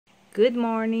Good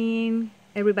morning,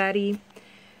 everybody.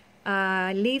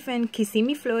 I live in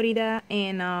Kissimmee, Florida,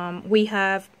 and we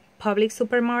have Publix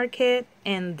supermarket,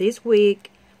 and this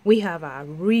week we have a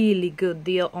really good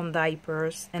deal on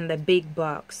diapers and the big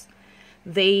box.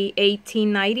 They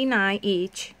 $18.99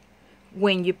 each.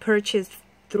 When you purchase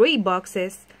 3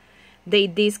 boxes, they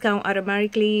discount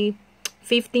automatically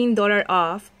 $15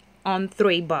 off on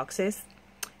 3 boxes.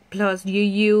 Plus, you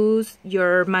use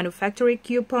your manufacturer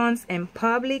coupons and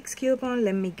Publix coupon.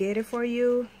 Let me get it for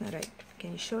you. All right,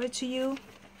 can you show it to you?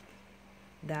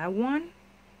 That one,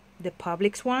 the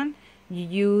Publix one, you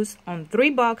use on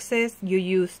 3 boxes. You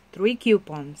use 3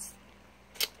 coupons.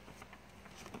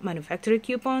 Manufacturer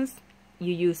coupons,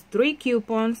 you use 3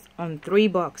 coupons on 3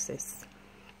 boxes.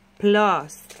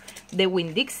 Plus, the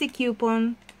Winn-Dixie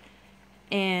coupon,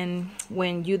 and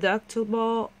when you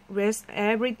deductible rest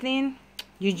everything,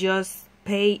 you just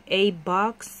pay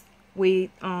 $8 with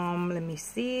let me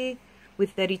see,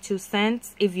 with 32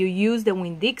 cents if you use the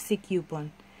Winn-Dixie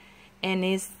coupon, and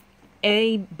it's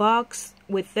 $8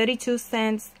 with 32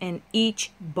 cents in each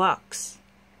box.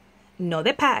 Not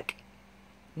the pack,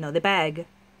 not the bag,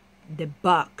 the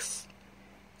box.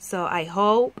 So I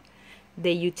hope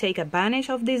that you take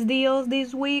advantage of these deals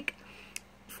this week.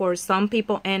 For some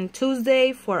people, and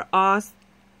Tuesday, for us,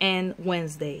 and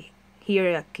Wednesday here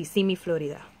at Kissimmee,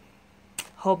 Florida.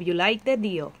 Hope you like the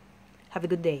deal. Have a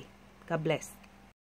good day. God bless.